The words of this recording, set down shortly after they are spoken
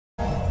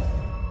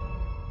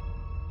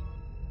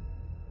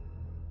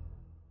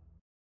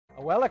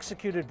A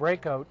well-executed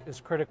breakout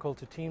is critical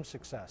to team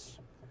success.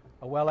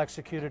 A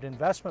well-executed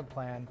investment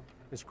plan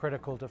is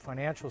critical to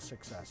financial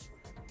success.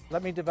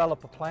 Let me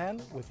develop a plan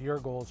with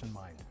your goals in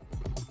mind.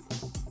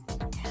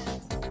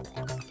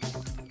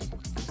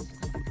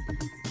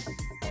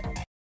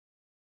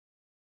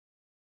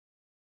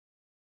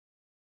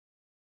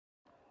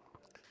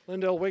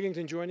 Lindell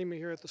Wigginton joining me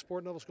here at the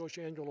Sport Nova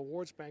Scotia Annual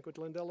Awards Banquet.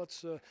 Lindell,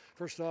 let's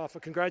first off,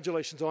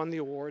 congratulations on the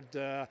award.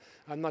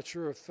 I'm not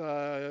sure if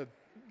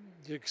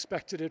you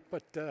expected it,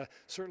 but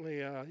certainly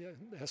it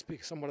has to be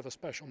somewhat of a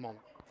special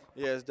moment.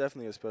 Yeah, it's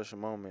definitely a special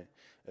moment.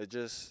 It's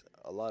just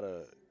a lot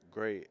of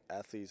great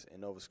athletes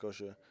in Nova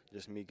Scotia.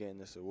 Just me getting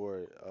this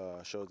award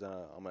shows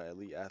that I'm an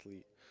elite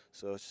athlete.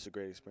 So it's just a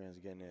great experience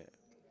getting it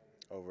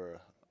over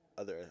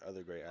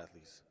other great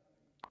athletes.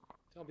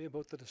 Tell me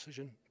about the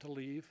decision to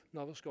leave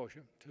Nova Scotia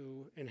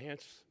to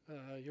enhance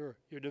your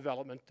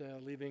development,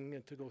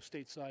 leaving to go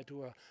stateside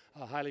to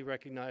a highly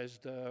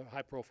recognized,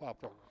 high-profile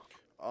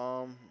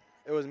program.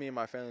 It was me and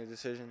my family's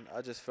decision.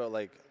 I just felt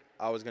like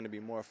I was going to be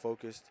more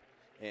focused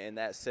in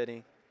that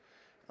setting.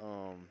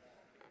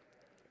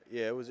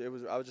 Yeah, it was.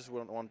 I just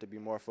wanted to be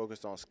more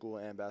focused on school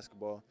and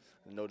basketball.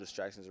 And no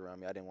distractions around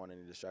me. I didn't want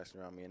any distractions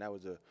around me, and that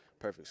was a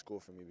perfect school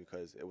for me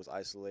because it was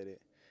isolated,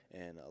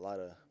 and a lot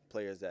of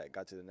players that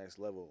got to the next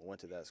level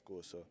went to that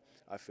school. So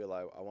I feel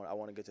like I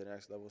want to get to the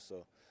next level.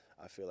 So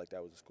I feel like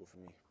that was a school for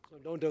me. So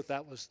don't doubt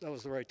that was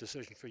the right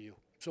decision for you.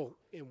 So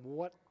in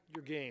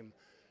your game,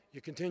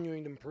 you're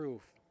continuing to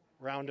improve,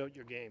 round out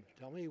your game.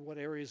 Tell me what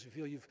areas you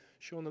feel you've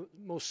shown the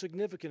most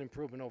significant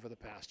improvement over the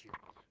past year.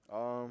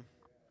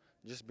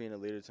 Just being a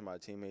leader to my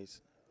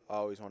teammates. I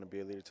always want to be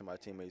a leader to my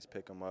teammates,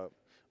 pick them up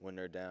when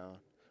they're down,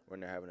 when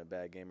they're having a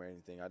bad game or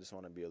anything. I just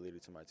want to be a leader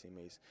to my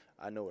teammates.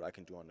 I know what I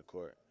can do on the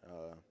court.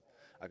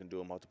 I can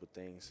do multiple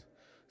things.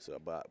 So,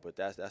 but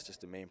that's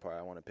just the main part.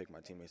 I want to pick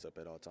my teammates up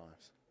at all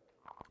times.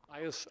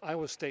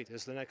 Iowa State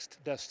is the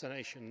next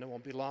destination. It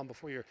won't be long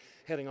before you're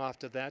heading off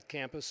to that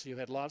campus. You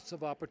had lots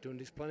of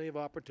opportunities, plenty of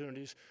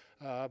opportunities.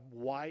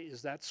 Why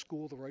is that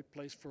school the right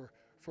place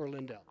for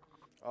Lindell?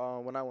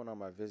 When I went on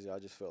my visit, I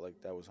just felt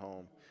like that was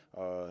home.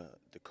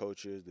 The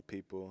coaches, the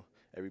people,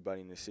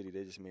 everybody in the city,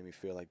 they just made me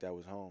feel like that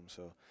was home.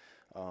 So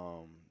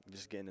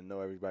just getting to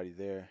know everybody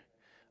there,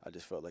 I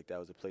just felt like that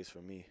was a place for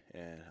me.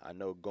 And I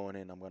know going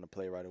in, I'm going to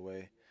play right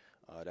away.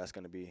 That's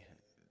going to be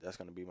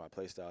my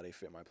play style. They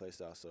fit my play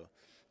style, so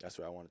that's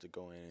where I wanted to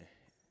go in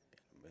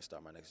and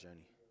start my next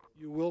journey.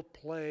 You will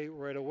play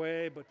right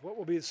away, but what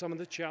will be some of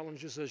the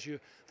challenges as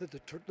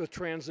the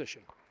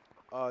transition?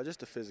 Just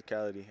the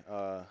physicality.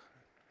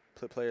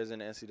 Players in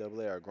the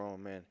NCAA are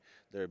grown men.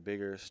 They're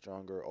bigger,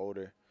 stronger,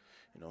 older,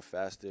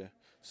 faster.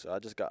 So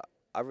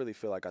I really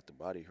feel I got the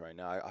body right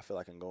now. I feel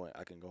I can go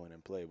in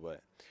and play,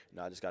 but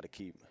I just got to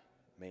keep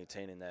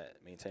maintaining that,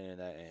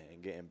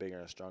 and getting bigger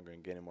and stronger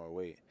and getting more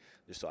weight,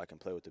 just so I can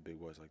play with the big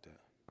boys like that.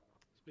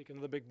 Speaking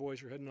of the big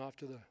boys, you're heading off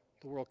to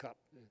the World Cup,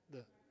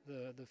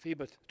 the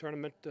FIBA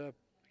tournament.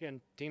 Again,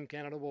 Team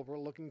Canada will be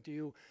looking to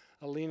you,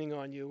 leaning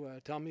on you.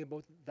 Tell me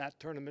about that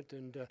tournament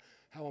and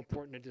how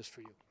important it is for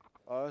you.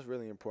 It's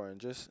really important.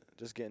 Just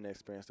getting the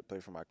experience to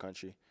play for my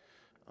country,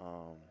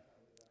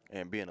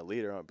 and being a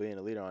leader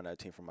on that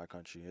team for my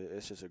country.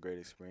 It's just a great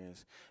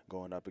experience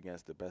going up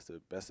against the best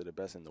of the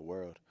best in the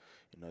world.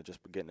 Just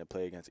getting to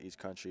play against each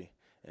country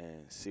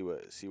and see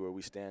where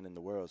we stand in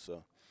the world.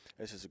 So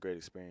it's just a great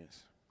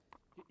experience.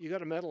 You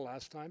got a medal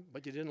last time,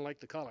 but you didn't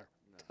like the color.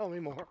 No. Tell me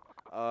more.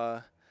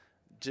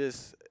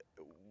 Just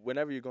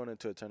whenever you're going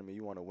into a tournament,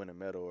 you want to win a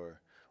medal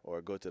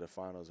or go to the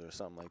finals or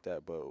something like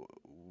that. But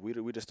we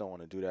just don't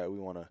want to do that. We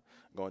want to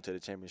go into the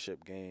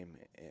championship game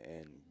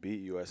and beat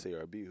USA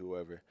or beat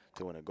whoever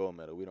to win a gold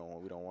medal. We don't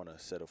want to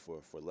settle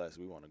for less.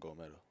 We want a gold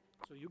medal.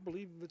 So you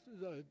believe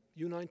that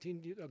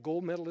U19 a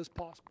gold medal is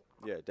possible?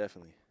 Yeah,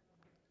 definitely.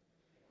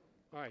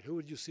 All right. Who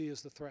would you see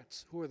as the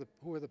threats? Who are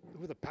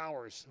the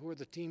powers? Who are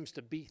the teams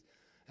to beat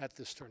at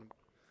this tournament?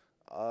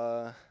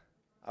 I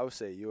would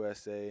say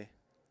USA.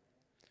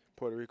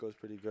 Puerto Rico is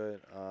pretty good.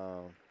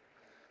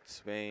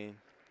 Spain.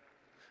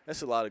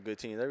 That's a lot of good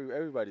teams.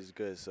 Everybody's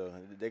good, so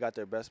they got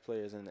their best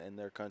players in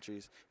their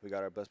countries. We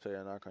got our best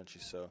player in our country,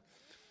 so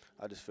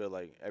I just feel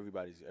like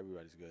everybody's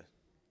good.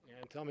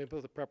 And tell me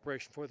about the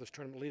preparation for this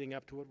tournament leading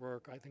up to it. We're,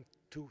 I think,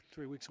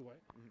 2-3 weeks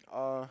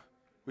away.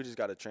 We just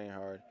got to train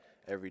hard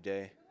every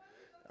day.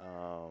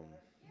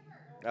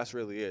 That's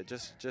really it.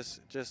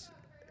 Just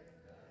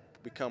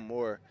become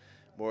more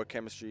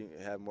chemistry,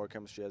 have more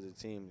chemistry as a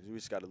team. We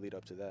just got to lead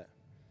up to that.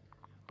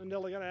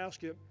 Lindell, I got to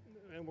ask you,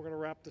 and we're going to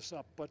wrap this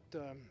up, but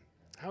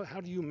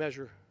how do you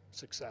measure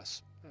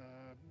success?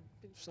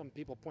 Some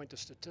people point to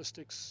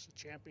statistics,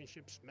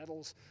 championships,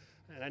 medals,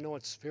 and I know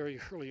it's very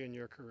early in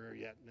your career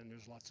yet, and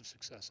there's lots of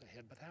success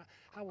ahead, but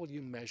how will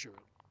you measure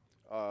it?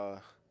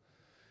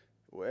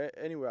 Well,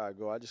 anywhere I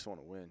go, I just want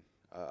to win.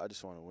 I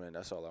just want to win.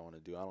 That's all I want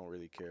to do. I don't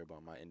really care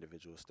about my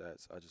individual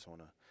stats. I just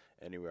want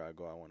to, anywhere I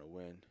go, I want to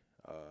win.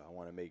 I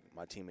want to make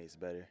my teammates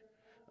better,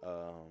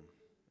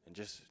 and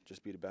just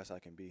be the best I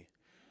can be.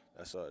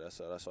 That's all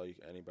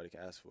anybody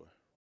can ask for.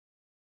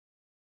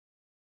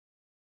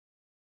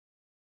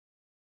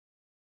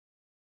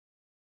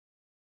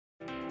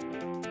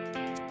 you.